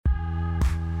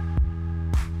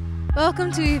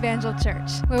Welcome to Evangel Church,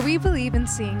 where we believe in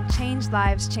seeing changed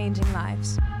lives changing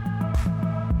lives.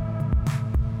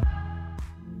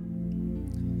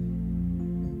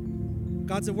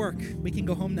 God's at work. We can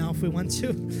go home now if we want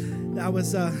to. That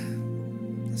was a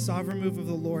sovereign move of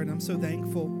the Lord. I'm so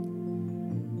thankful.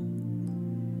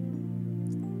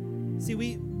 See,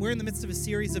 we're in the midst of a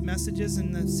series of messages,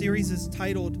 and the series is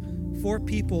titled, "For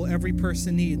People Every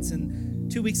Person Needs."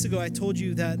 And 2 weeks ago, I told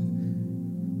you that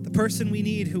the person we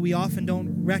need, who we often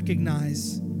don't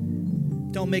recognize,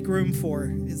 don't make room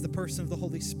for, is the person of the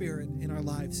Holy Spirit in our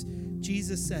lives.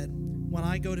 Jesus said, when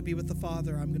I go to be with the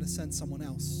Father, I'm going to send someone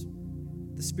else,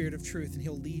 the Spirit of truth, and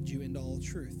he'll lead you into all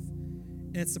truth.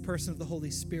 And it's the person of the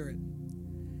Holy Spirit.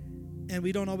 And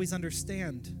we don't always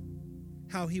understand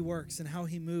how he works and how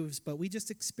he moves, but we just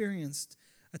experienced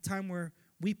a time where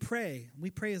we pray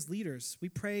as leaders. We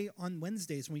pray on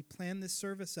Wednesdays when we plan this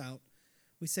service out.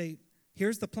 We say,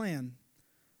 here's the plan,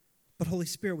 but Holy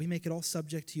Spirit, we make it all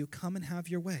subject to you. Come and have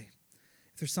your way.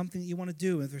 If there's something that you want to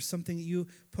do, if there's something that you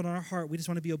put on our heart, we just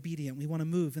want to be obedient. We want to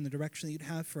move in the direction that you'd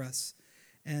have for us.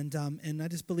 And I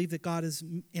just believe that God is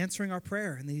answering our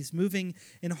prayer, and that he's moving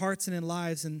in hearts and in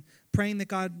lives, and praying that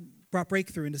God brought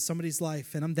breakthrough into somebody's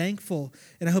life. And I'm thankful,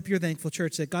 and I hope you're thankful,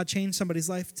 church, that God changed somebody's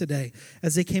life today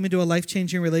as they came into a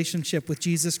life-changing relationship with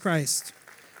Jesus Christ.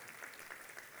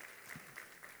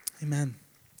 Amen.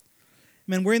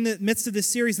 Amen. We're in the midst of this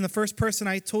series, and the first person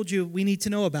I told you we need to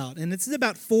know about. And it's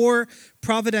about 4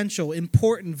 providential,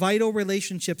 important, vital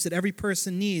relationships that every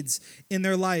person needs in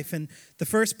their life. And the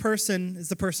first person is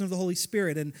the person of the Holy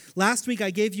Spirit. And last week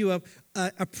I gave you a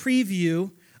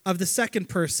preview of the second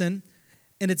person,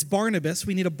 and it's Barnabas.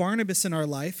 We need a Barnabas in our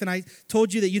life. And I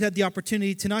told you that you'd had the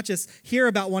opportunity to not just hear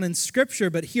about one in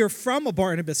Scripture, but hear from a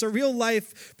Barnabas, a real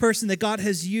life person that God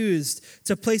has used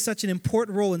to play such an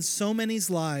important role in so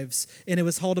many's lives. And it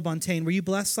was Hulda Bontaine. Were you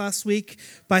blessed last week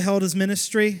by Hulda's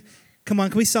ministry? Come on,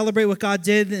 can we celebrate what God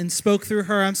did and spoke through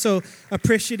her? I'm so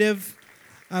appreciative.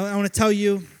 I want to tell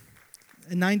you,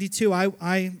 in 92,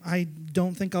 I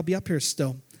don't think I'll be up here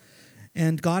still.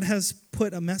 And God has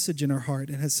put a message in her heart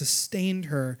and has sustained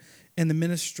her in the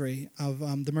ministry of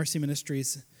the Mercy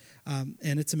Ministries.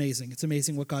 And it's amazing. It's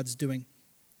amazing what God's doing.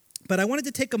 But I wanted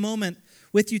to take a moment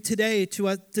with you today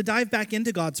to dive back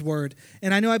into God's Word.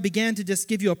 And I know I began to just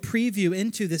give you a preview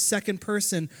into this second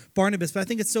person, Barnabas, but I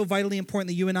think it's so vitally important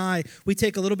that you and we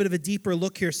take a little bit of a deeper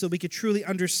look here so we could truly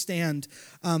understand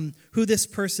who this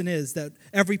person is that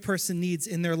every person needs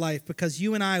in their life, because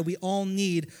you and we all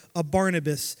need a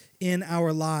Barnabas in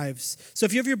our lives. So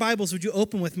if you have your Bibles, would you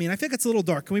open with me? And I think it's a little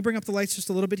dark. Can we bring up the lights just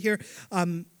a little bit here? I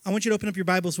want you to open up your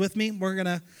Bibles with me. We're going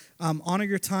to honor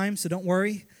your time, so don't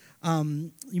worry.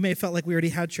 You may have felt like we already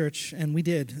had church, and we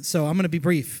did. So I'm going to be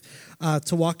brief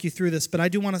to walk you through this. But I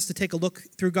do want us to take a look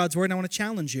through God's Word, and I want to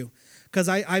challenge you. Because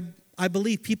I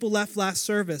believe people left last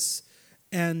service,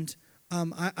 and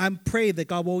I pray that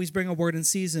God will always bring a word in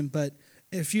season. But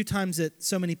a few times that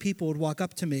so many people would walk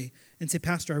up to me and say,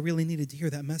 Pastor, I really needed to hear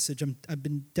that message. I've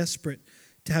been desperate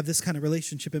to have this kind of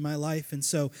relationship in my life. And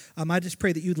so I just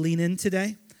pray that you'd lean in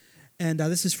today. And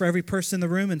this is for every person in the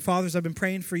room. And fathers, I've been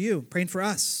praying for you, praying for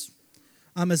us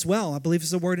as well. I believe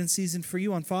it's a word in season for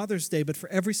you on Father's Day, but for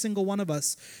every single one of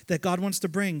us that God wants to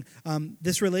bring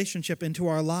this relationship into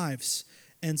our lives.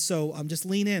 And so just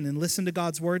lean in and listen to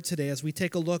God's word today as we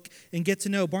take a look and get to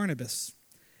know Barnabas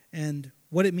and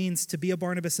what it means to be a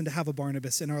Barnabas and to have a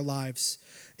Barnabas in our lives.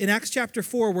 In Acts chapter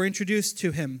 4, we're introduced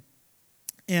to him.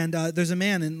 And there's a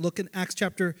man, and look at Acts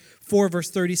chapter 4, verse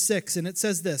 36, and it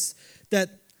says this,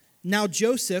 that now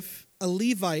Joseph, a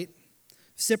Levite,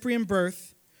 Cyprian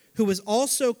birth, who was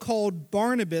also called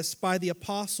Barnabas by the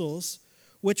apostles,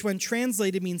 which when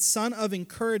translated means son of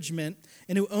encouragement,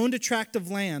 and who owned a tract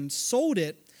of land, sold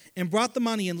it and brought the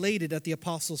money and laid it at the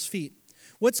apostles' feet.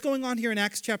 What's going on here in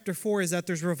Acts chapter 4 is that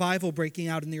there's revival breaking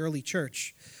out in the early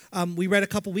church. We read a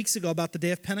couple weeks ago about the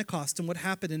day of Pentecost and what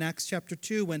happened in Acts chapter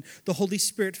 2 when the Holy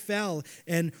Spirit fell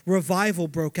and revival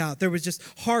broke out. There was just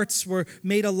hearts were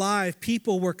made alive.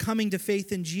 People were coming to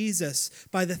faith in Jesus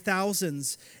by the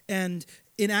thousands. And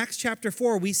in Acts chapter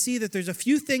 4, we see that there's a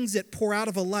few things that pour out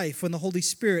of a life when the Holy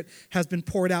Spirit has been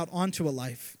poured out onto a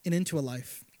life and into a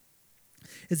life.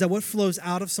 Is that what flows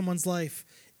out of someone's life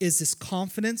is this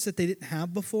confidence that they didn't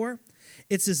have before.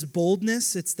 It's this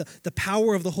boldness. It's the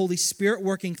power of the Holy Spirit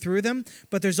working through them.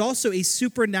 But there's also a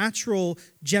supernatural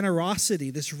generosity,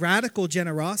 this radical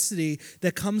generosity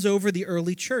that comes over the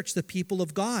early church, the people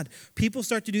of God. People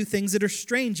start to do things that are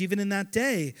strange even in that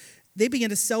day. They began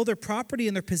to sell their property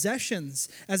and their possessions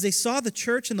as they saw the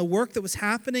church and the work that was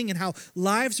happening and how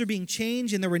lives are being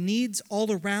changed and there were needs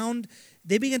all around.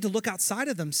 they began to look outside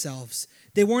of themselves.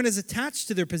 They weren't as attached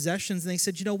to their possessions, and they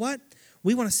said, you know what?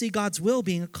 We want to see God's will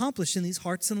being accomplished in these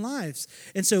hearts and lives.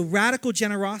 And so radical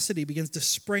generosity begins to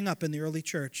spring up in the early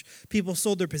church. People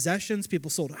sold their possessions, people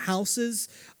sold houses,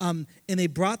 and they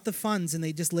brought the funds and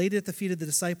they just laid it at the feet of the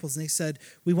disciples, and they said,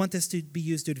 we want this to be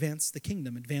used to advance the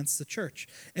kingdom, advance the church.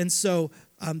 And so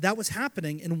that was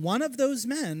happening, and one of those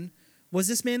men was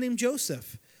this man named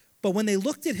Joseph. But when they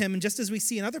looked at him, and just as we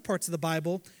see in other parts of the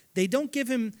Bible, they don't give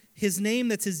him his name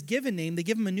that's his given name, they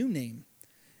give him a new name.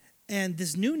 And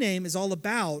this new name is all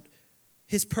about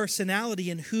his personality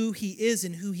and who he is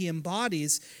and who he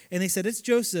embodies. And they said, it's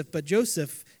Joseph, but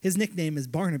Joseph, his nickname is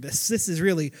Barnabas. This is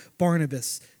really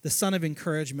Barnabas, the son of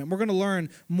encouragement. We're going to learn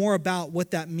more about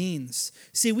what that means.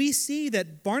 See, we see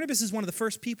that Barnabas is one of the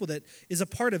first people that is a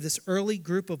part of this early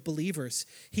group of believers.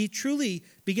 He truly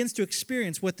begins to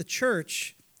experience what the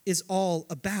church is all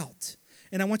about.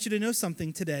 And I want you to know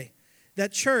something today.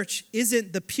 That church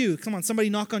isn't the pew. Come on, somebody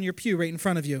knock on your pew right in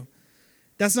front of you.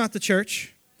 That's not the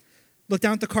church. Look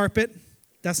down at the carpet.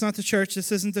 That's not the church.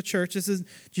 This isn't the church. Do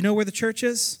you know where the church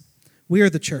is? We are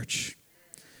the church.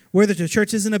 The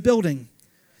church isn't a building.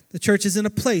 The church isn't a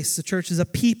place. The church is a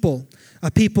people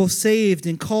saved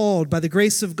and called by the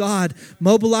grace of God,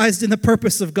 mobilized in the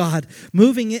purpose of God,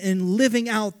 moving and living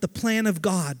out the plan of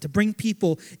God to bring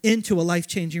people into a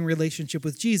life-changing relationship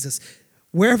with Jesus.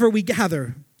 Wherever we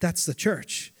gather, that's the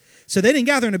church. So they didn't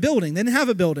gather in a building. They didn't have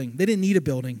a building. They didn't need a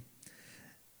building.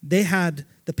 They had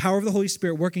the power of the Holy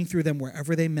Spirit working through them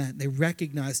wherever they met. They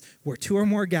recognized where two or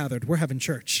more gathered, we're having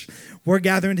church. We're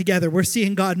gathering together. We're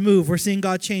seeing God move. We're seeing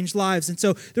God change lives. And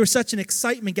so there was such an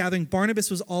excitement gathering. Barnabas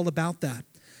was all about that.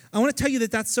 I want to tell you that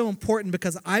that's so important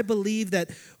because I believe that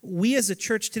we as a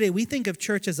church today, we think of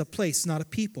church as a place, not a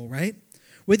people, right?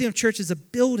 We think of church as a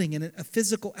building and a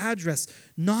physical address,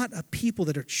 not a people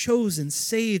that are chosen,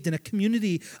 saved in a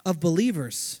community of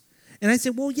believers. And I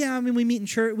said, well, yeah, we meet in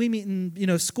church, we meet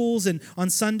in schools, and on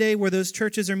Sunday where those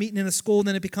churches are meeting in a school, and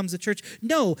then it becomes a church.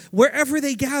 No, wherever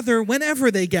they gather,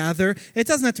 whenever they gather, it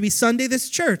doesn't have to be Sunday,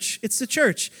 this church. It's the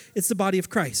church. It's the body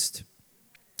of Christ.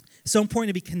 It's so important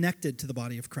to be connected to the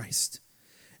body of Christ.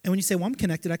 And when you say, well, I'm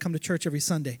connected, I come to church every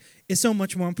Sunday, it's so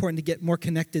much more important to get more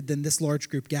connected than this large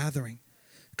group gathering.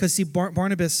 Because see,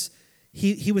 Barnabas,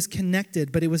 he was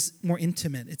connected, but it was more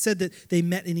intimate. It said that they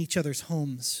met in each other's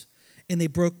homes. And they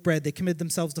broke bread. They committed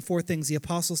themselves to four things: the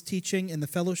apostles' teaching and the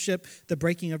fellowship, the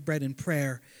breaking of bread and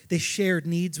prayer. They shared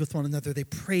needs with one another. They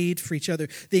prayed for each other.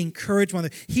 They encouraged one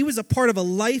another. He was a part of a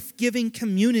life-giving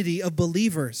community of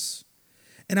believers.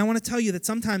 And I want to tell you that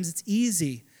sometimes it's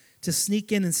easy to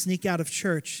sneak in and sneak out of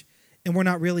church, and we're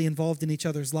not really involved in each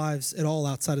other's lives at all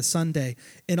outside of Sunday.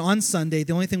 And on Sunday,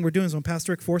 the only thing we're doing is when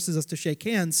Pastor Rick forces us to shake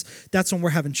hands, that's when we're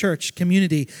having church,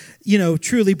 community,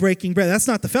 truly breaking bread. That's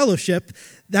not the fellowship.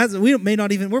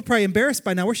 We're probably embarrassed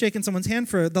by now. We're shaking someone's hand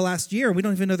for the last year. We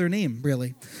don't even know their name,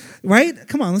 really. Right?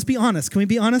 Come on, let's be honest. Can we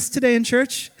be honest today in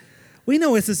church? We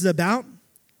know what this is about.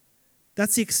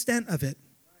 That's the extent of it.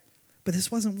 But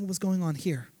this wasn't what was going on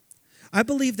here. I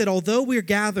believe that although we're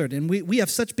gathered and we have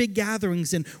such big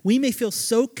gatherings and we may feel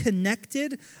so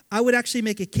connected, I would actually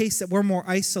make a case that we're more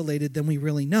isolated than we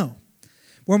really know.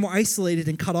 We're more isolated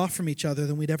and cut off from each other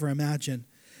than we'd ever imagine.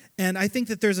 And I think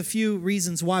that there's a few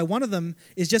reasons why. One of them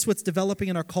is just what's developing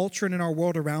in our culture and in our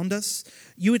world around us.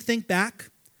 You would think back,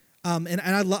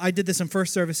 I did this in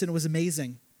first service and it was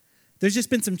amazing. There's just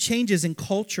been some changes in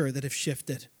culture that have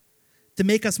shifted to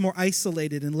make us more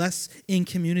isolated and less in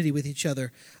community with each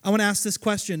other. I want to ask this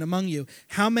question among you.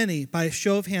 How many, by a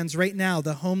show of hands right now,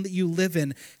 the home that you live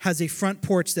in has a front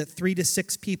porch that 3 to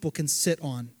 6 people can sit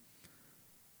on?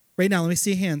 Right now, let me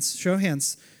see hands. Show of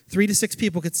hands. 3 to 6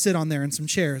 people could sit on there in some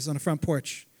chairs on a front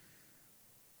porch.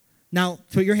 Now,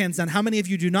 put your hands down. How many of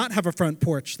you do not have a front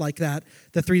porch like that,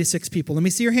 the 3 to 6 people? Let me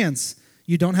see your hands.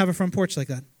 You don't have a front porch like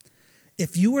that.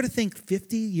 If you were to think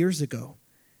 50 years ago,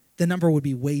 the number would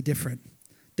be way different.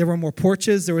 There were more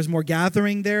porches. There was more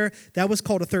gathering there. That was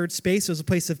called a third space. It was a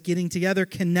place of getting together,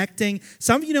 connecting.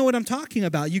 Some of you know what I'm talking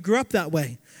about. You grew up that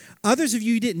way. Others of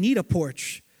you didn't need a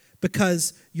porch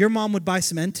because your mom would buy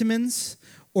some Entenmann's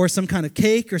or some kind of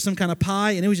cake or some kind of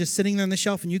pie, and it was just sitting there on the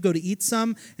shelf, and you go to eat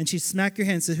some, and she'd smack your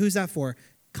hand and say, who's that for?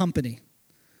 Company.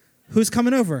 Who's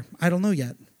coming over? I don't know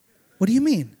yet. What do you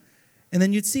mean? And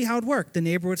then you'd see how it worked. The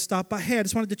neighbor would stop by. Hey, I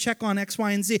just wanted to check on X,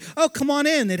 Y, and Z. Oh, come on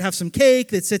in. They'd have some cake.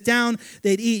 They'd sit down.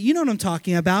 They'd eat. You know what I'm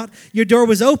talking about. Your door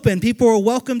was open. People were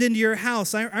welcomed into your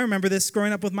house. I remember this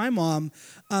growing up with my mom.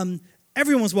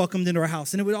 Everyone was welcomed into our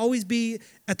house. And it would always be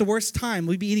at the worst time.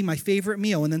 We'd be eating my favorite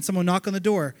meal. And then someone would knock on the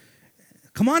door.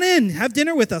 Come on in. Have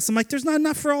dinner with us. I'm like, there's not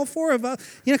enough for all 4 of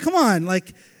us. Come on.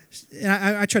 And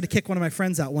I tried to kick one of my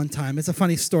friends out one time. It's a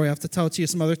funny story. I have to tell it to you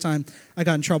some other time. I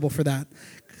got in trouble for that.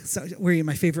 So we're eating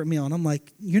my favorite meal, and I'm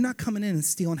like, you're not coming in and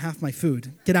stealing half my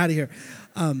food. Get out of here.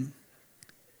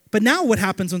 But now what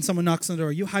happens when someone knocks on the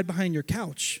door? You hide behind your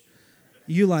couch.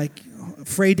 You like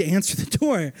afraid to answer the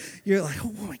door. You're like,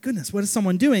 oh my goodness, what is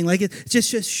someone doing? Like it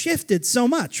just shifted so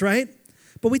much, right?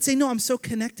 But we'd say, no, I'm so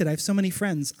connected. I have so many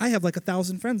friends. I have like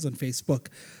 1,000 friends on Facebook.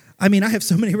 I mean, I have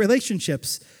so many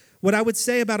relationships. What I would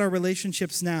say about our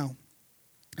relationships now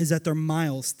is that they're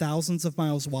miles, thousands of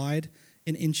miles wide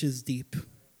and inches deep.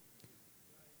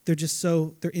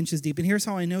 They're inches deep. And here's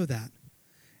how I know that,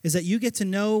 is that you get to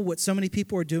know what so many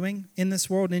people are doing in this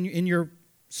world, in your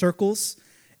circles,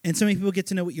 and so many people get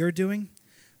to know what you're doing,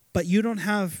 but you don't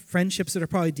have friendships that are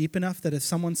probably deep enough that if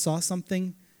someone saw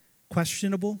something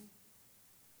questionable,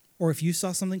 or if you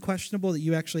saw something questionable, that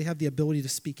you actually have the ability to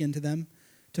speak into them,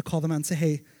 to call them out and say,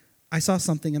 hey, I saw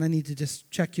something and I need to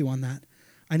just check you on that.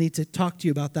 I need to talk to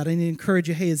you about that. I need to encourage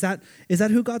you. Hey, is that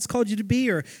who God's called you to be?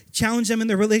 Or challenge them in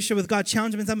their relationship with God.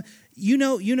 Challenge them in something. You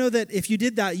know that if you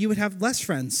did that, you would have less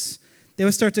friends. They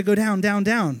would start to go down, down,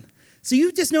 down. So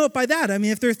you just know it by that. I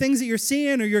mean, if there are things that you're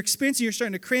seeing or you're experiencing, you're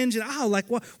starting to cringe and,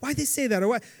 why'd they say that? Or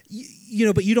what?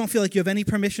 But you don't feel like you have any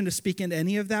permission to speak into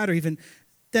any of that, or even,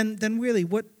 then really,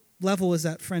 what level is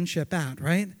that friendship at,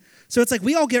 right? So it's like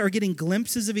we all are getting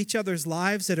glimpses of each other's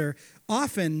lives that are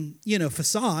often,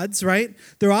 facades, right?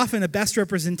 They're often a best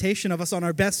representation of us on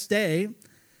our best day,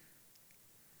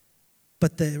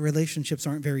 but the relationships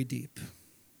aren't very deep.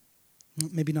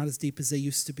 Maybe not as deep as they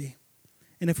used to be.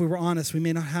 And if we were honest, we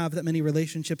may not have that many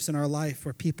relationships in our life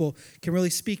where people can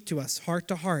really speak to us heart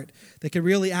to heart. They can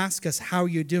really ask us how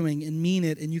you're doing and mean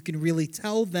it, and you can really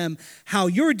tell them how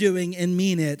you're doing and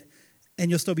mean it, and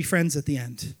you'll still be friends at the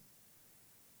end.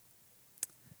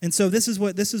 And so this is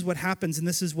what happens, and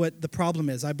this is what the problem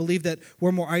is. I believe that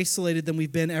we're more isolated than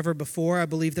we've been ever before. I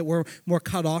believe that we're more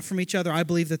cut off from each other. I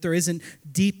believe that there isn't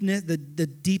deepness, the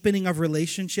deepening of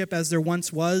relationship as there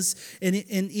once was, and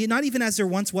not even as there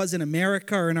once was in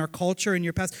America or in our culture in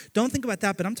your past. Don't think about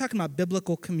that, but I'm talking about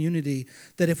biblical community,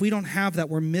 that if we don't have that,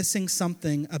 we're missing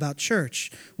something about church.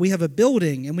 We have a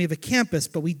building and we have a campus,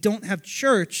 but we don't have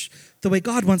church the way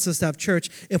God wants us to have church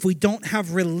if we don't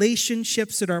have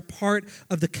relationships that are part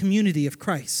of the community of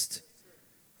Christ.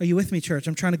 Are you with me, church?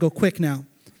 I'm trying to go quick now.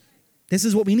 This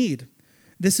is what we need.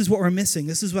 This is what we're missing.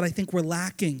 This is what I think we're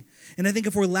lacking. And I think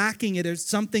if we're lacking it, there's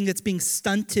something that's being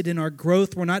stunted in our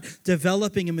growth. We're not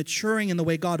developing and maturing in the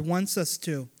way God wants us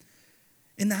to.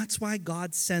 And that's why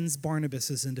God sends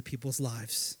Barnabases into people's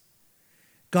lives.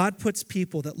 God puts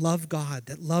people that love God,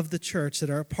 that love the church, that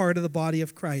are a part of the body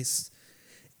of Christ.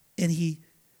 And he,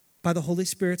 by the Holy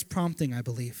Spirit's prompting, I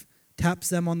believe, taps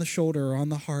them on the shoulder or on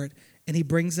the heart, and he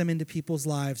brings them into people's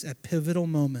lives at pivotal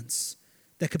moments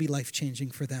that could be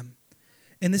life-changing for them.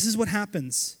 And this is what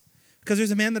happens. Because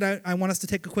there's a man that I want us to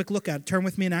take a quick look at. Turn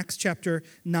with me in Acts chapter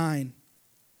 9.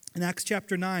 In Acts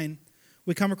chapter 9,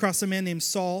 we come across a man named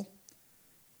Saul.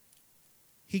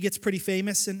 He gets pretty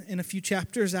famous in a few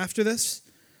chapters after this,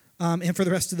 and for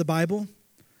the rest of the Bible.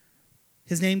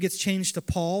 His name gets changed to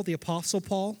Paul, the Apostle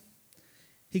Paul.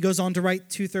 He goes on to write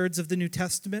 2/3 of the New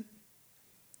Testament.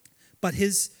 But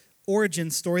his origin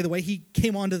story, the way he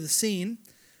came onto the scene,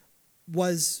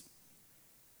 was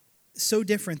so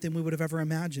different than we would have ever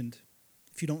imagined,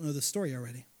 if you don't know the story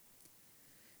already.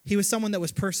 He was someone that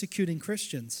was persecuting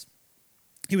Christians.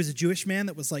 He was a Jewish man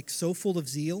that was so full of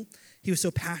zeal. He was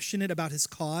so passionate about his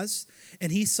cause.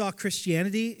 And he saw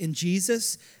Christianity in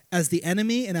Jesus as the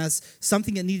enemy and as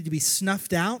something that needed to be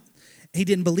snuffed out. He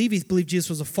didn't believe. He believed Jesus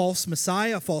was a false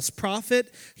Messiah, a false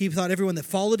prophet. He thought everyone that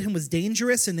followed him was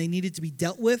dangerous and they needed to be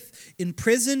dealt with,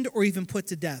 imprisoned, or even put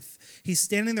to death. He's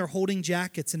standing there holding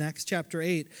jackets in Acts chapter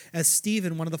 8 as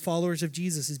Stephen, one of the followers of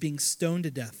Jesus, is being stoned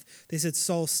to death. They said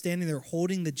Saul's standing there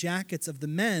holding the jackets of the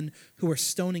men who are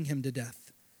stoning him to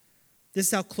death. This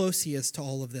is how close he is to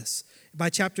all of this. By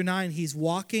chapter 9, he's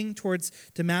walking towards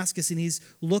Damascus and he's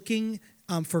looking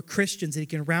for Christians that he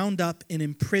can round up and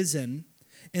imprison.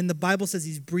 And the Bible says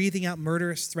he's breathing out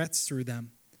murderous threats through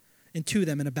them and to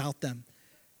them and about them.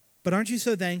 But aren't you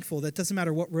so thankful that it doesn't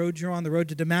matter what road you're on, the road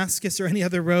to Damascus or any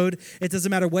other road, it doesn't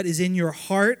matter what is in your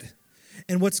heart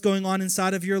and what's going on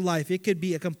inside of your life. It could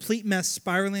be a complete mess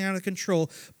spiraling out of control,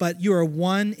 but you are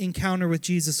one encounter with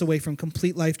Jesus away from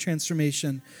complete life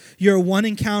transformation. You're one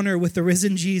encounter with the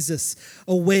risen Jesus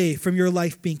away from your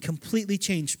life being completely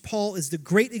changed. Paul is the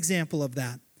great example of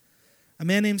that. A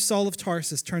man named Saul of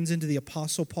Tarsus turns into the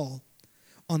Apostle Paul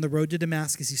on the road to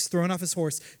Damascus. He's thrown off his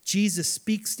horse. Jesus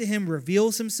speaks to him,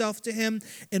 reveals himself to him.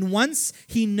 And once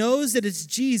he knows that it's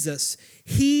Jesus,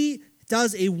 he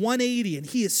does a 180, and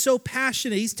he is so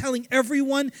passionate. He's telling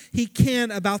everyone he can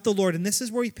about the Lord. And this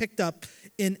is where he picked up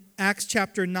in Acts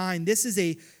chapter 9. This is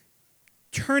a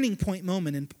turning point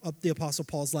moment in the Apostle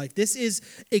Paul's life. This is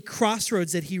a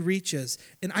crossroads that he reaches.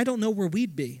 And I don't know where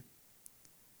we'd be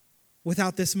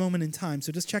without this moment in time.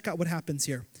 So just check out what happens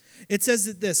here. It says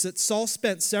that Saul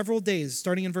spent several days,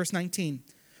 starting in verse 19,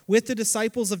 with the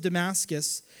disciples of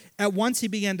Damascus. At once he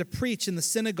began to preach in the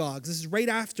synagogues. This is right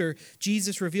after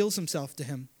Jesus reveals himself to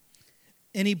him.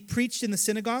 And he preached in the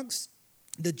synagogues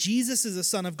that Jesus is the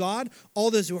Son of God.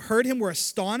 All those who heard him were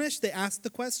astonished. They asked the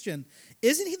question,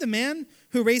 isn't he the man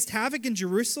who raised havoc in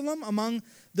Jerusalem among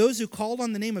those who called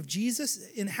on the name of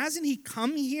Jesus? And hasn't he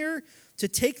come here to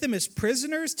take them as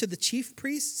prisoners to the chief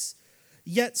priests?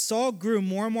 Yet Saul grew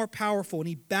more and more powerful, and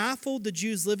he baffled the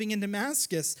Jews living in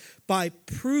Damascus by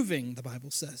proving, the Bible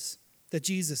says, that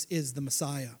Jesus is the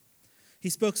Messiah.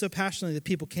 He spoke so passionately that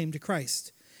people came to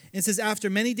Christ. And it says, after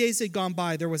many days had gone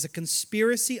by, there was a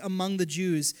conspiracy among the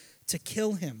Jews to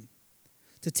kill him,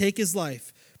 to take his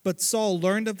life. But Saul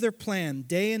learned of their plan.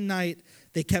 Day and night,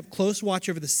 they kept close watch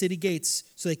over the city gates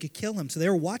so they could kill him. So they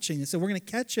were watching. They said, we're going to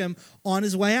catch him on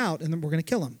his way out, and then we're going to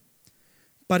kill him.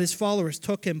 But his followers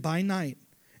took him by night,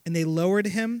 and they lowered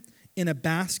him in a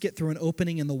basket through an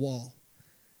opening in the wall.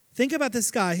 Think about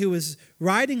this guy who was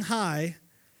riding high.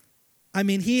 I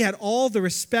mean, he had all the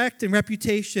respect and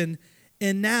reputation,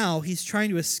 and now he's trying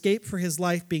to escape for his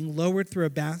life, being lowered through a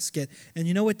basket. And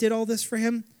you know what did all this for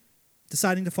him?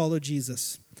 Deciding to follow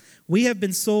Jesus. We have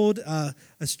been sold a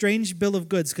strange bill of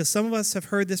goods because some of us have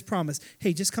heard this promise.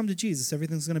 Hey, just come to Jesus.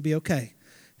 Everything's going to be okay.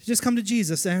 Just come to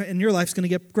Jesus, and your life's going to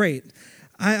get great.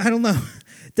 I don't know.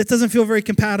 That doesn't feel very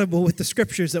compatible with the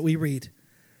scriptures that we read.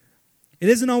 It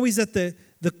isn't always that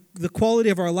the quality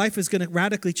of our life is going to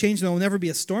radically change. There will never be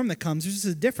a storm that comes. There's just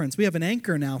a difference. We have an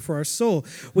anchor now for our soul.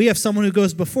 We have someone who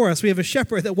goes before us. We have a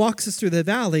shepherd that walks us through the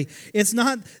valley. It's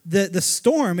not the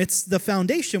storm. It's the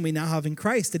foundation we now have in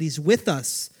Christ, that he's with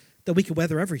us, that we can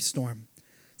weather every storm.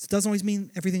 So it doesn't always mean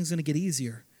everything's going to get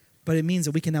easier, but it means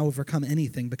that we can now overcome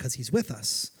anything because he's with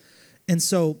us. And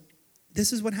so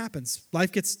this is what happens.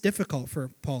 Life gets difficult for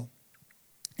Paul.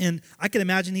 And I can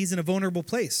imagine he's in a vulnerable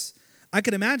place. I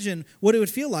could imagine what it would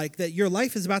feel like that your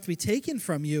life is about to be taken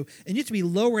from you and you have to be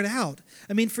lowered out.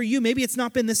 I mean, for you, maybe it's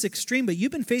not been this extreme, but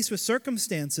you've been faced with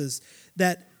circumstances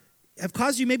that have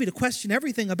caused you maybe to question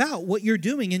everything about what you're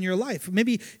doing in your life.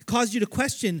 Maybe it caused you to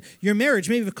question your marriage.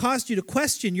 Maybe it caused you to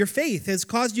question your faith. It has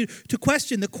caused you to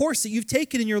question the course that you've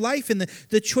taken in your life and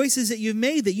the choices that you've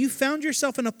made, that you found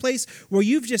yourself in a place where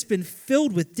you've just been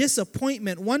filled with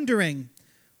disappointment, wondering,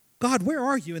 God, where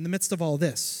are you in the midst of all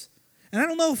this? And I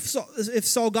don't know if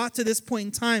Saul got to this point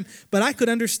in time, but I could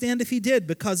understand if he did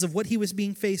because of what he was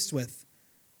being faced with.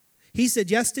 He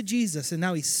said yes to Jesus, and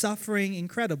now he's suffering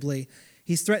incredibly.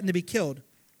 He's threatened to be killed.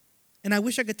 And I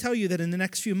wish I could tell you that in the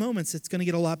next few moments it's going to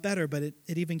get a lot better, but it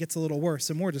even gets a little worse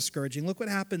and more discouraging. Look what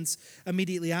happens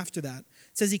immediately after that.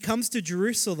 It says he comes to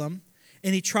Jerusalem,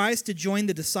 and he tries to join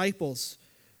the disciples.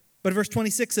 But verse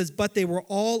 26 says, but they were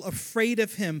all afraid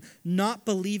of him, not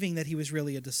believing that he was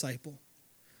really a disciple.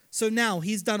 So now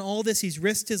he's done all this. He's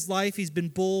risked his life. He's been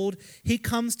bold. He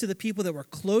comes to the people that were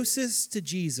closest to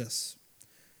Jesus.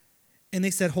 And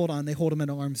they said, hold on. They hold him at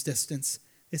arm's distance.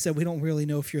 They said, we don't really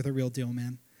know if you're the real deal,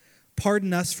 man.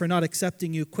 Pardon us for not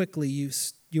accepting you quickly.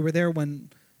 You were there when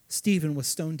Stephen was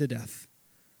stoned to death.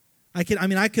 I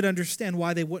could understand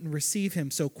why they wouldn't receive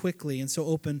him so quickly and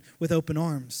so with open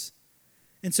arms.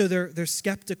 And so they're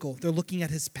skeptical. They're looking at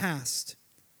his past.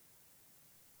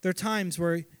 There are times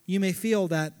where you may feel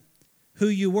that who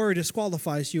you were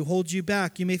disqualifies you, holds you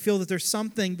back. You may feel that there's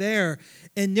something there.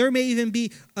 And there may even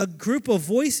be a group of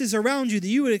voices around you that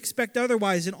you would expect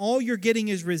otherwise, and all you're getting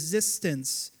is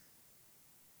resistance.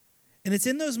 And it's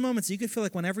in those moments that you could feel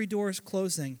like when every door is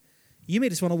closing, you may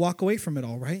just want to walk away from it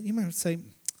all, right? You might say,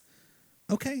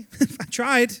 okay,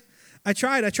 I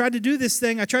tried to do this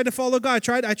thing. I tried to follow God.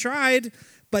 I tried,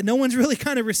 but no one's really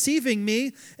kind of receiving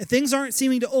me. And things aren't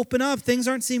seeming to open up. Things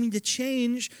aren't seeming to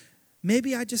change.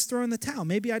 Maybe I just throw in the towel.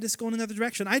 Maybe I just go in another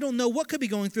direction. I don't know what could be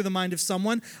going through the mind of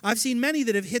someone. I've seen many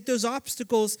that have hit those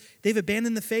obstacles. They've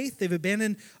abandoned the faith. They've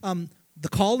abandoned the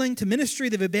calling to ministry.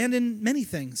 They've abandoned many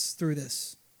things through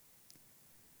this.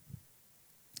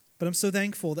 But I'm so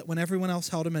thankful that when everyone else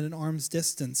held him at an arm's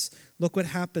distance, look what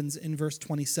happens in verse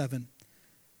 27.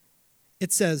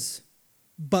 It says,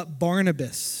 but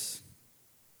Barnabas.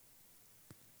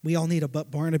 We all need a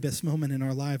but Barnabas moment in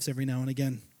our lives every now and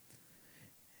again.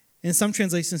 And some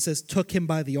translations says, took him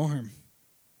by the arm.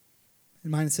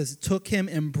 In mine it says, took him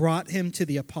and brought him to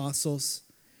the apostles.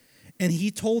 And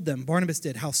he told them, Barnabas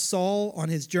did, how Saul on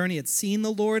his journey had seen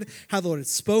the Lord, how the Lord had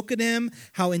spoken to him,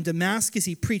 how in Damascus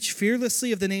he preached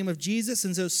fearlessly of the name of Jesus.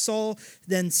 And so Saul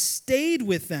then stayed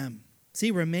with them. See,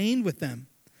 remained with them.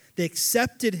 They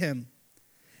accepted him.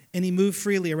 And he moved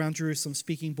freely around Jerusalem,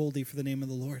 speaking boldly for the name of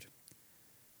the Lord.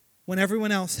 When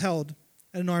everyone else held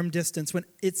at an arm's distance, when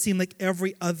it seemed like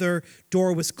every other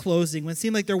door was closing, when it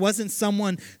seemed like there wasn't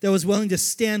someone that was willing to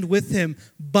stand with him,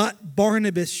 but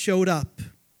Barnabas showed up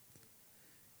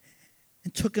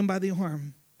and took him by the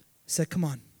arm, said, come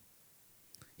on,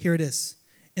 here it is,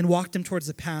 and walked him towards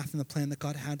the path and the plan that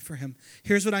God had for him.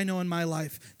 Here's what I know in my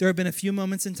life. There have been a few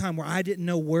moments in time where I didn't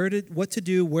know what to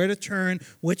do, where to turn,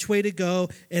 which way to go,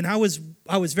 and I was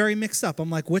very mixed up.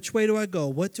 I'm like, which way do I go?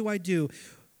 What do I do?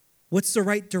 What's the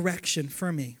right direction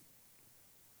for me?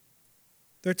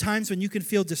 There are times when you can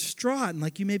feel distraught and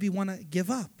like you maybe want to give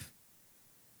up.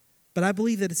 But I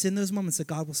believe that it's in those moments that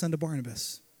God will send a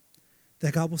Barnabas,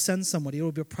 that God will send somebody. It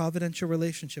will be a providential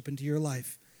relationship into your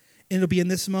life. And it'll be in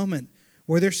this moment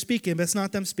where they're speaking, but it's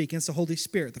not them speaking. It's the Holy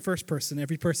Spirit, the first person.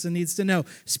 Every person needs to know,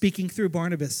 speaking through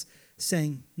Barnabas,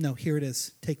 saying, no, here it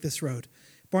is. Take this road.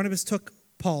 Barnabas took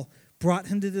Paul, brought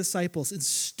him to the disciples, and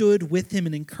stood with him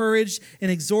and encouraged and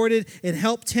exhorted and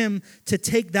helped him to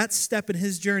take that step in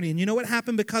his journey. And you know what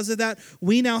happened because of that?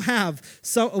 We now have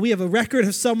a record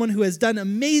of someone who has done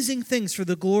amazing things for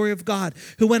the glory of God,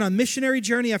 who went on missionary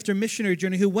journey after missionary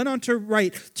journey, who went on to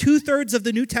write 2/3 of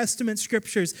the New Testament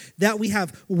scriptures that we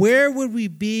have. Where would we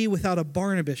be without a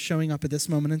Barnabas showing up at this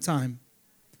moment in time?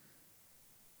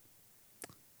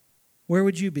 Where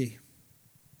would you be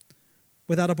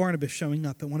without a Barnabas showing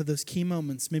up at one of those key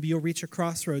moments? Maybe you'll reach a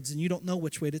crossroads and you don't know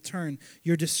which way to turn.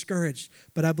 You're discouraged.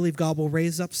 But I believe God will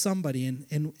raise up somebody,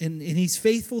 and he's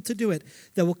faithful to do it,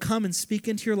 that will come and speak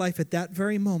into your life at that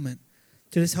very moment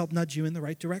to just help nudge you in the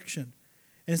right direction.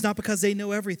 And it's not because they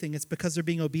know everything. It's because they're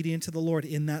being obedient to the Lord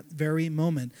in that very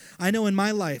moment. I know in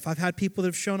my life, I've had people that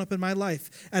have shown up in my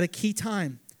life at a key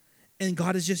time, and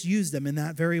God has just used them in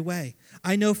that very way.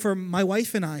 I know for my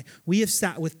wife and I, we have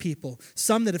sat with people,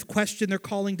 some that have questioned their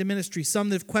calling to ministry, some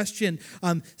that have questioned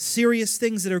serious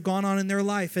things that have gone on in their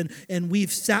life. And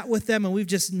we've sat with them and we've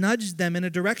just nudged them in a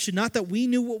direction. Not that we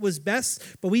knew what was best,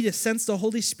 but we just sensed the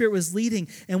Holy Spirit was leading.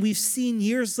 And we've seen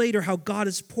years later how God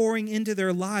is pouring into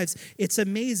their lives. It's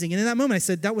amazing. And in that moment, I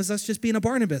said, that was us just being a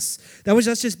Barnabas. That was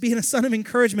us just being a son of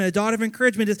encouragement, a daughter of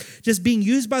encouragement, just being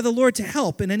used by the Lord to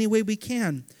help in any way we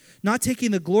can. Not taking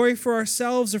the glory for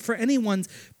ourselves or for anyone's,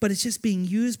 but it's just being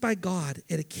used by God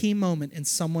at a key moment in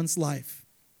someone's life.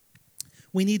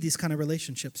 We need these kind of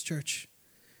relationships, church.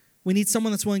 We need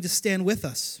someone that's willing to stand with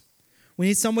us. We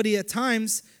need somebody at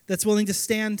times that's willing to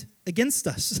stand against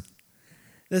us,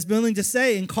 that's willing to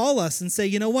say and call us and say,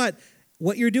 you know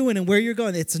what you're doing and where you're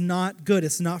going, it's not good.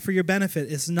 It's not for your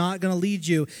benefit. It's not going to lead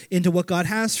you into what God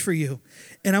has for you.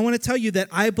 And I want to tell you that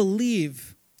I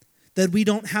believe that we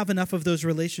don't have enough of those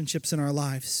relationships in our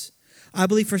lives. I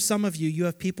believe for some of you, you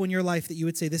have people in your life that you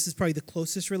would say this is probably the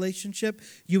closest relationship.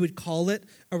 You would call it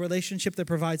a relationship that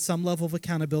provides some level of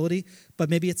accountability, but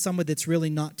maybe it's someone that's really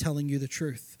not telling you the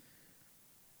truth.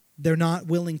 They're not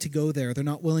willing to go there. They're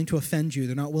not willing to offend you.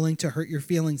 They're not willing to hurt your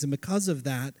feelings. And because of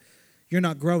that, you're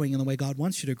not growing in the way God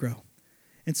wants you to grow.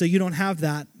 And so you don't have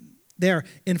that there.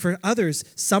 And for others,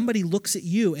 somebody looks at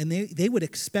you and they would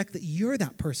expect that you're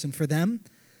that person for them.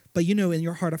 But you know, in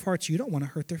your heart of hearts, you don't want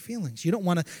to hurt their feelings. You don't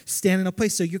want to stand in a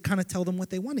place, so you kind of tell them what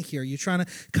they want to hear. You're trying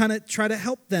to kind of try to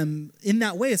help them in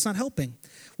that way. It's not helping.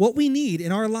 What we need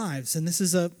in our lives, and this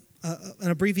is an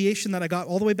abbreviation that I got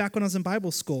all the way back when I was in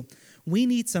Bible school, we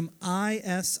need some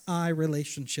ISI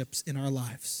relationships in our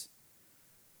lives.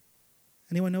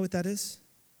 Anyone know what that is?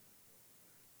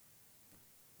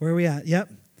 Where are we at? Yep,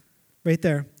 right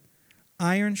there.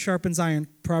 Iron sharpens iron.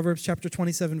 Proverbs chapter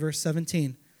 27, verse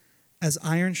 17. As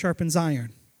iron sharpens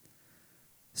iron,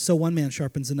 so one man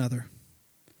sharpens another.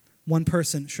 One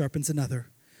person sharpens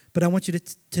another. But I want you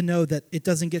to know that it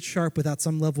doesn't get sharp without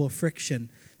some level of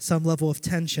friction, some level of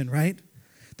tension, right?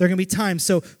 There are going to be times.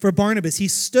 So for Barnabas, he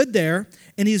stood there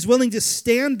and he was willing to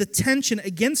stand the tension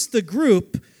against the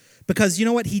group because you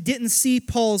know what? He didn't see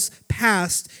Paul's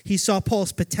past. He saw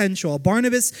Paul's potential.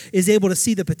 Barnabas is able to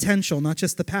see the potential, not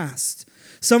just the past.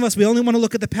 Some of us, we only want to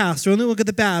look at the past. We only look at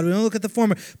the bad. We only look at the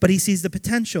former. But he sees the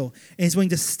potential. And he's willing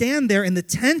to stand there. And the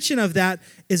tension of that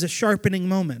is a sharpening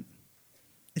moment.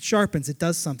 It sharpens. It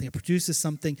does something. It produces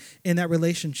something in that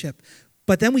relationship.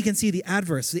 But then we can see the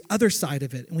adverse, the other side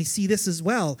of it. And we see this as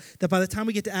well, that by the time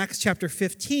we get to Acts chapter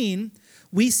 15,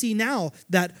 we see now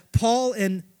that Paul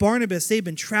and Barnabas, they've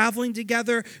been traveling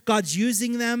together. God's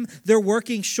using them. They're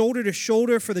working shoulder to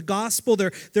shoulder for the gospel.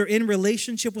 They're in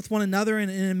relationship with one another in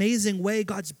an amazing way.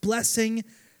 God's blessing.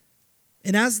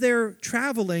 And as they're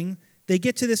traveling, they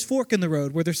get to this fork in the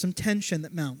road where there's some tension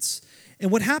that mounts.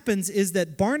 And what happens is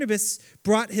that Barnabas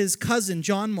brought his cousin,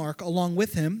 John Mark, along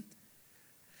with him.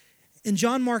 And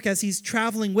John Mark, as he's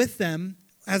traveling with them,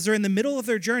 as they're in the middle of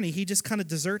their journey, he just kind of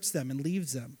deserts them and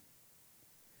leaves them.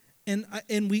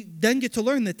 And we then get to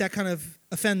learn that kind of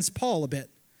offends Paul a bit,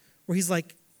 where he's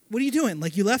like, what are you doing?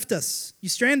 Like, you left us. You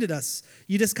stranded us.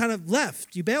 You just kind of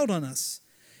left. You bailed on us.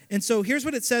 And so here's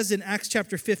what it says in Acts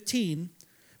chapter 15,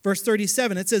 verse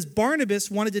 37. It says,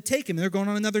 Barnabas wanted to take him. They're going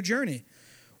on another journey.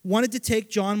 Wanted to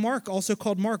take John Mark, also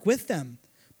called Mark, with them.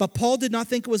 But Paul did not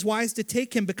think it was wise to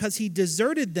take him because he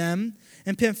deserted them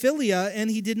in Pamphylia, and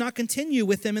he did not continue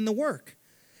with them in the work.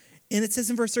 And it says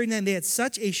in verse 39, they had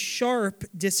such a sharp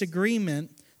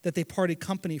disagreement that they parted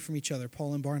company from each other,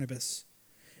 Paul and Barnabas.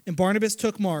 And Barnabas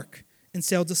took Mark and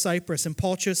sailed to Cyprus, and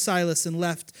Paul chose Silas and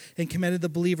left and commended the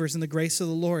believers in the grace of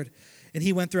the Lord. And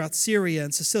he went throughout Syria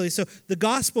and Sicily. So the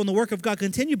gospel and the work of God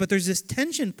continued, but there's this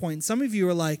tension point. Some of you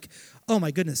are like, oh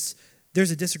my goodness,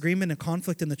 there's a disagreement and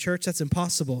conflict in the church. That's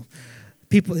impossible.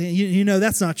 People, you know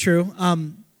that's not true.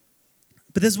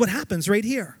 But this is what happens right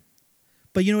here.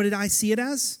 But you know what I see it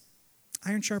as?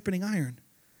 Iron sharpening iron.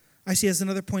 I see it as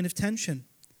another point of tension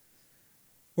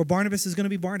where Barnabas is going to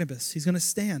be Barnabas. He's going to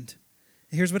stand.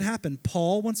 And here's what happened.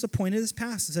 Paul once appointed his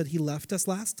past and said, he left us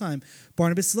last time.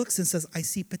 Barnabas looks and says, I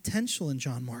see potential in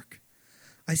John Mark.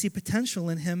 I see potential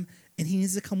in him, and he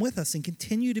needs to come with us and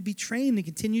continue to be trained and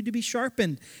continue to be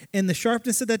sharpened. And the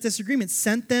sharpness of that disagreement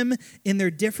sent them in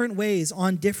their different ways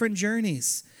on different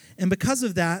journeys. And because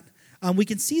of that, we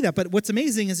can see that. But what's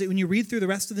amazing is that when you read through the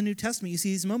rest of the New Testament, you see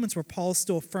these moments where Paul's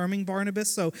still affirming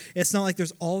Barnabas. So it's not like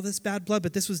there's all this bad blood,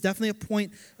 but this was definitely a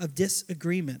point of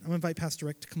disagreement. I'm going to invite Pastor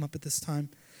Rick to come up at this time.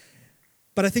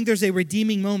 But I think there's a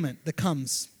redeeming moment that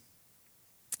comes.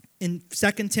 In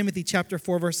 2 Timothy chapter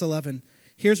 4, verse 11,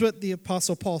 here's what the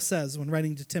Apostle Paul says when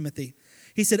writing to Timothy.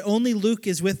 He said, only Luke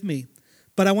is with me,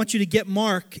 but I want you to get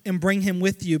Mark and bring him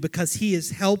with you because he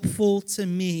is helpful to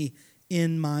me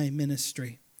in my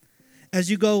ministry. As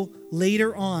you go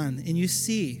later on and you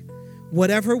see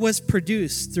whatever was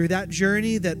produced through that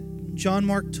journey that John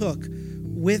Mark took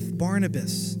with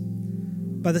Barnabas,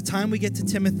 by the time we get to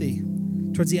Timothy,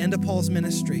 towards the end of Paul's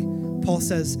ministry, Paul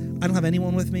says, I don't have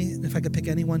anyone with me. If I could pick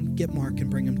anyone, get Mark and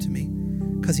bring him to me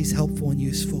because he's helpful and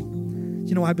useful.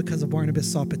 You know why? Because Barnabas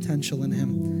saw potential in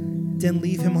him. Didn't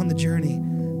leave him on the journey,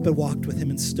 but walked with him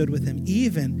and stood with him,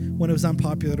 even when it was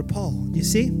unpopular to Paul. You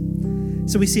see?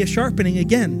 So we see a sharpening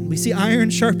again. We see iron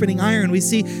sharpening iron. We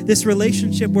see this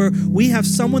relationship where we have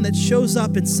someone that shows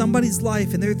up in somebody's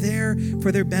life and they're there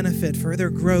for their benefit, for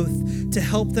their growth, to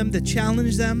help them, to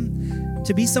challenge them,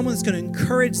 to be someone that's going to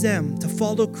encourage them to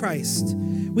follow Christ.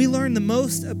 We learn the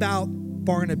most about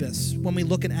Barnabas when we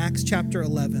look in Acts chapter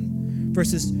 11,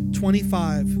 verses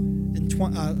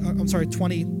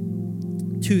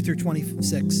 22 through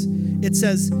 26. It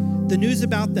says, the news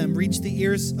about them reached the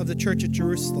ears of the church at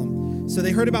Jerusalem. So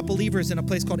they heard about believers in a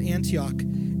place called Antioch.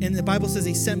 And the Bible says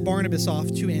he sent Barnabas off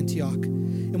to Antioch.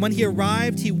 And when he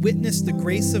arrived, he witnessed the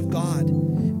grace of God.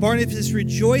 Barnabas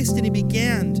rejoiced and he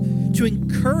began to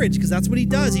encourage, because that's what he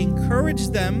does. He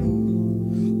encouraged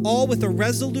them all with a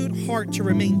resolute heart to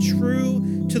remain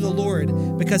true to the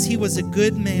Lord, because he was a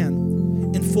good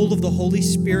man and full of the Holy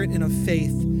Spirit and of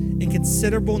faith, and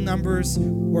considerable numbers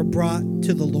were brought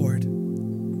to the Lord.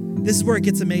 This is where it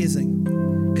gets amazing,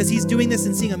 because he's doing this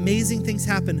and seeing amazing things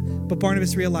happen, but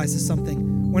Barnabas realizes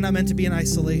something. We're not meant to be in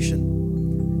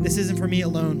isolation. This isn't for me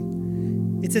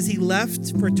alone. It says he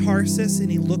left for Tarsus and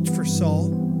he looked for Saul.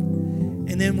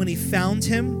 And then when he found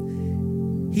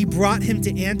him, he brought him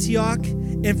to Antioch.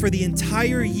 And for the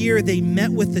entire year, they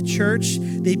met with the church.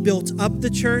 They built up the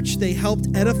church. They helped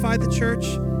edify the church.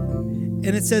 And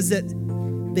it says that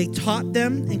they taught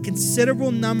them in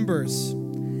considerable numbers.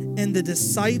 And the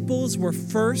disciples were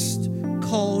first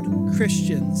called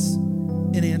Christians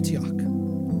in Antioch.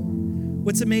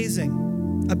 What's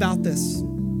amazing about this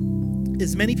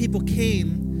is many people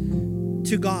came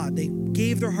to God. They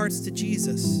gave their hearts to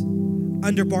Jesus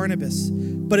under Barnabas.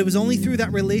 But it was only through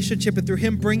that relationship and through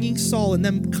him bringing Saul and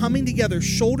them coming together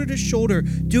shoulder to shoulder,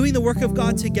 doing the work of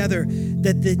God together,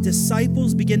 that the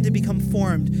disciples began to become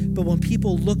formed. But when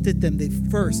people looked at them, the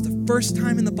first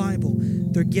time in the Bible,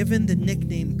 they're given the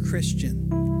nickname Christian.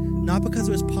 Not because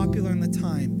it was popular in the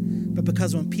time, but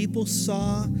because when people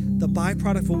saw the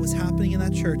byproduct of what was happening in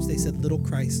that church, they said little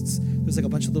Christs. There's like a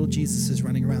bunch of little Jesuses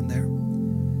running around there.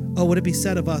 Oh, would it be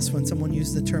said of us when someone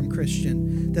used the term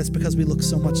Christian? That's because we look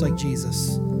so much like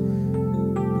Jesus.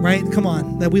 Right? Come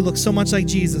on. That we look so much like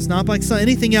Jesus, not like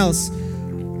anything else.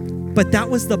 But that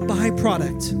was the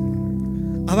byproduct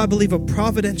of, I believe, a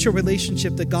providential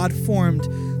relationship that God formed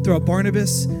through a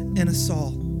Barnabas and a Saul.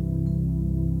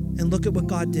 And look at what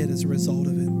God did as a result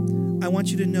of it. I want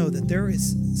you to know that there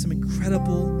is some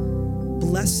incredible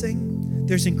blessing.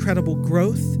 There's incredible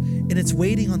growth, and it's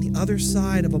waiting on the other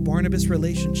side of a Barnabas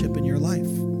relationship in your life.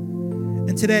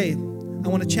 And today, I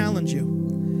want to challenge you.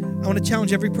 I want to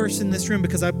challenge every person in this room,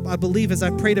 because I believe as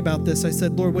I prayed about this, I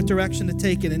said, Lord, what direction to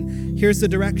take it? And here's the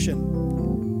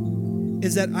direction,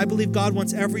 is that I believe God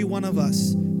wants every one of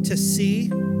us to see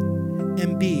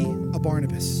and be a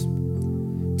Barnabas.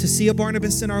 To see a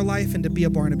Barnabas in our life and to be a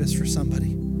Barnabas for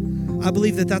somebody. I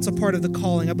believe that that's a part of the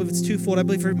calling. I believe it's twofold. I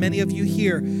believe for many of you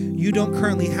here, you don't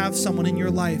currently have someone in your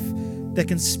life that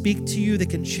can speak to you, that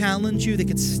can challenge you, that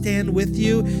can stand with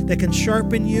you, that can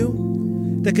sharpen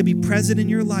you, that can be present in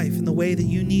your life in the way that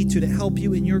you need to help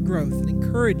you in your growth and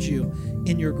encourage you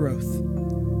in your growth.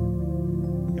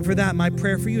 And for that, my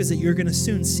prayer for you is that you're going to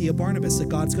soon see a Barnabas, that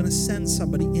God's going to send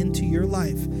somebody into your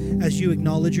life as you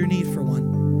acknowledge your need for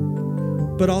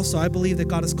one. But also, I believe that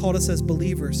God has called us as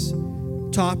believers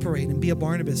to operate and be a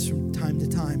Barnabas from time to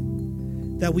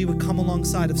time. That we would come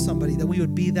alongside of somebody, that we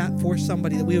would be that for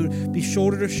somebody, that we would be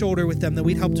shoulder to shoulder with them, that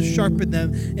we'd help to sharpen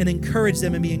them and encourage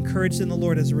them and be encouraged in the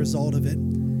Lord as a result of it.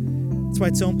 That's why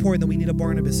it's so important that we need a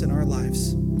Barnabas in our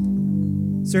lives.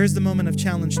 So here's the moment of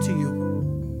challenge to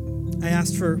you. I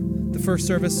asked for the first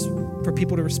service for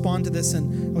people to respond to this,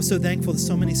 and I was so thankful that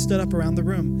so many stood up around the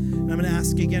room. And I'm going to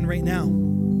ask you again right now.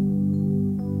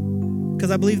 Because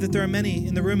I believe that there are many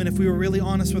in the room, and if we were really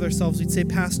honest with ourselves, we'd say,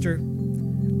 Pastor,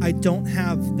 I don't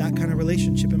have that kind of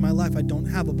relationship in my life. I don't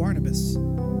have a Barnabas.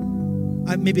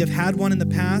 I maybe have had one in the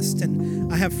past,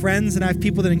 and I have friends and I have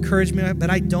people that encourage me,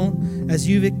 but I don't, as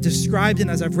you've described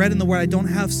and as I've read in the Word, I don't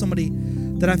have somebody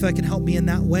that I feel like can help me in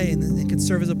that way and can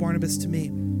serve as a Barnabas to me.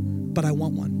 But I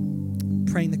want one. I'm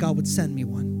praying that God would send me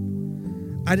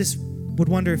one. I just would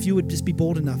wonder if you would just be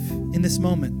bold enough in this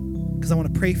moment, because I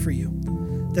want to pray for you,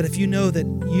 that if you know that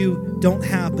you don't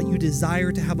have, but you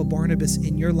desire to have a Barnabas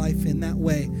in your life in that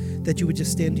way, that you would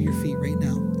just stand to your feet right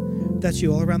now. If that's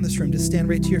you all around this room. Just stand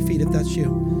right to your feet if that's you.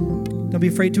 Don't be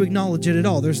afraid to acknowledge it at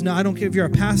all. I don't care if you're a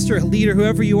pastor, a leader,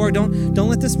 whoever you are, don't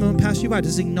let this moment pass you by.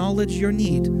 Just acknowledge your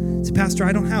need. Say, Pastor,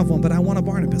 I don't have one, but I want a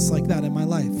Barnabas like that in my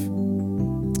life.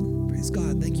 Praise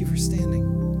God. Thank you for standing.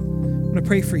 I'm going to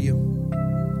pray for you.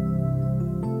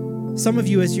 Some of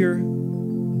you, as you're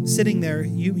sitting there,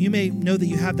 you may know that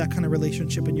you have that kind of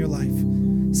relationship in your life.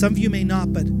 Some of you may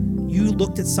not, but you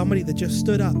looked at somebody that just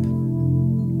stood up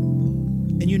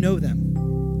and you know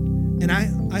them. And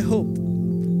I hope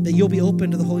that you'll be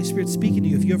open to the Holy Spirit speaking to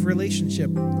you. If you have a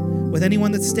relationship with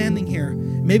anyone that's standing here,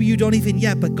 maybe you don't even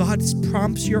yet, but God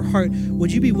prompts your heart,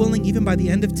 would you be willing even by the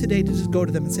end of today to just go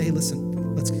to them and say, hey,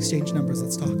 listen, let's exchange numbers,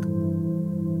 let's talk.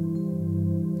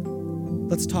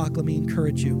 Let's talk, let me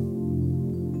encourage you.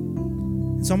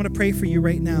 So I'm going to pray for you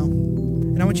right now.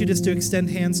 And I want you just to extend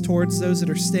hands towards those that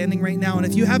are standing right now. And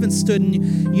if you haven't stood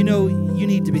and you know you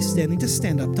need to be standing, just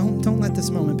stand up. Don't let this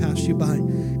moment pass you by.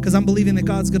 Because I'm believing that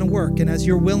God's going to work. And as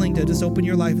you're willing to just open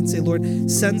your life and say,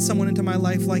 Lord, send someone into my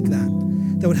life like that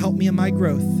would help me in my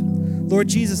growth. Lord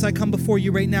Jesus, I come before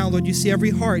you right now. Lord, you see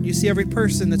every heart. You see every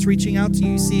person that's reaching out to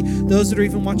you. You see those that are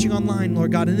even watching online,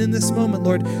 Lord God. And in this moment,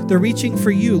 Lord, they're reaching for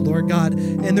you, Lord God.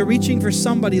 And they're reaching for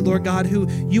somebody, Lord God, who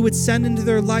you would send into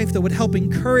their life that would help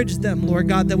encourage them, Lord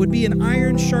God, that would be an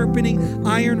iron sharpening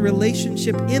iron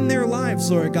relationship in their lives,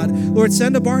 Lord God. Lord,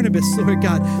 send a Barnabas, Lord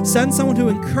God. Send someone to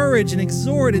encourage and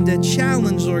exhort and to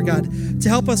challenge, Lord God, to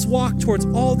help us walk towards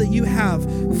all that you have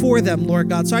for them, Lord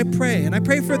God. So I pray, and I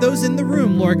pray for those in the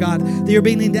room, Lord God, that you're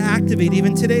beginning to activate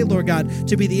even today, Lord God,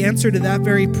 to be the answer to that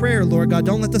very prayer, Lord God.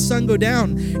 Don't let the sun go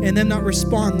down and them not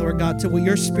respond, Lord God, to what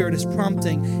your Spirit is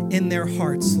prompting in their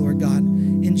hearts, Lord God.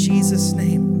 In Jesus'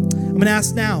 name. I'm going to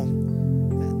ask now,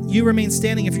 you remain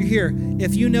standing if you're here.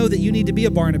 If you know that you need to be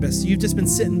a Barnabas, you've just been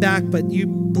sitting back, but you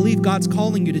believe God's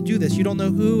calling you to do this. You don't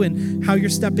know who and how you're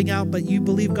stepping out, but you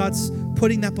believe God's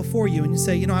putting that before you, and you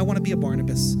say, I want to be a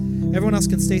Barnabas. Everyone else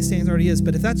can stay standing as already is,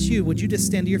 but if that's you, would you just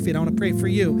stand to your feet? I want to pray for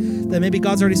you that maybe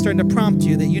God's already starting to prompt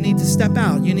you that you need to step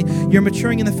out. You're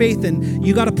maturing in the faith, and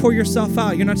you got to pour yourself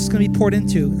out. You're not just going to be poured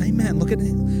into. Amen. Look at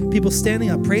people standing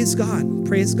up. Praise God.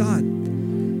 Praise God.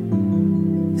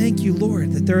 Thank thank you,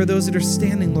 Lord, that there are those that are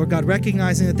standing, Lord God,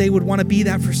 recognizing that they would want to be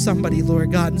that for somebody, Lord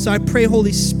God. And so I pray,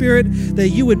 Holy Spirit, that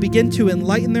you would begin to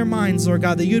enlighten their minds, Lord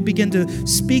God, that you would begin to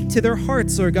speak to their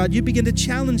hearts, Lord God. You begin to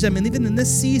challenge them. And even in this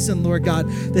season, Lord God,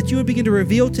 that you would begin to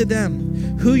reveal to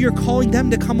them who you're calling them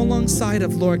to come alongside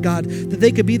of, Lord God, that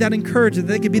they could be that encourager,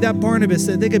 that they could be that Barnabas,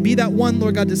 that they could be that one,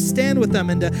 Lord God, to stand with them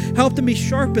and to help them be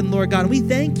sharpened, Lord God. And we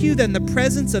thank you that in the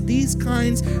presence of these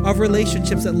kinds of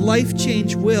relationships, that life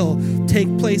change will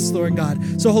take place, Lord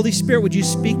God. So Holy Spirit, would you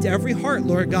speak to every heart,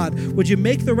 Lord God? Would you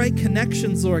make the right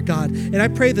connections, Lord God? And I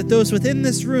pray that those within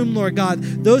this room, Lord God,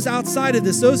 those outside of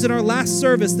this, those in our last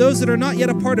service, those that are not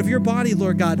yet a part of your body,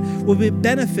 Lord God, will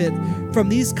benefit from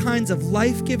these kinds of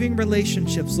life-giving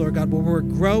relationships, Lord God, where we're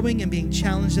growing and being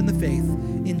challenged in the faith.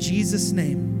 In Jesus'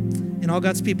 name. And all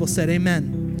God's people said,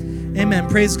 amen. Amen.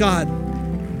 Praise God.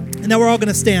 And now we're all going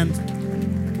to stand.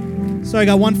 So I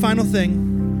got one final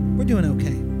thing. We're doing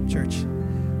okay, church.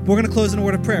 We're going to close in a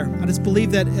word of prayer. I just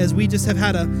believe that as we just have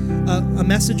had a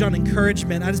message on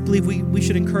encouragement, I just believe we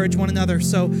should encourage one another.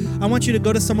 So I want you to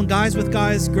go to someone, guys with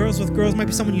guys, girls with girls. Might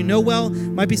be someone you know well.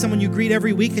 Might be someone you greet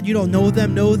every week and you don't know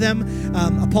them.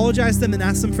 Apologize to them and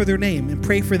ask them for their name and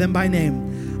pray for them by name.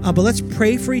 But let's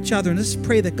pray for each other and just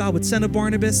pray that God would send a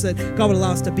Barnabas, that God would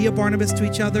allow us to be a Barnabas to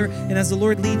each other. And as the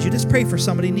Lord leads you, just pray for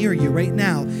somebody near you right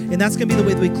now. And that's going to be the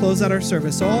way that we close out our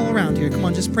service. So all around here, come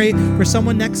on, just pray for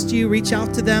someone next to you. Reach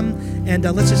out to them. And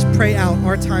let's just pray out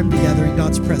our time together in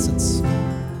God's presence.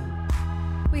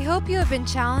 We hope you have been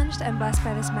challenged and blessed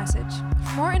by this message.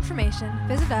 For more information,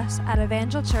 visit us at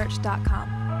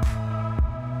evangelchurch.com.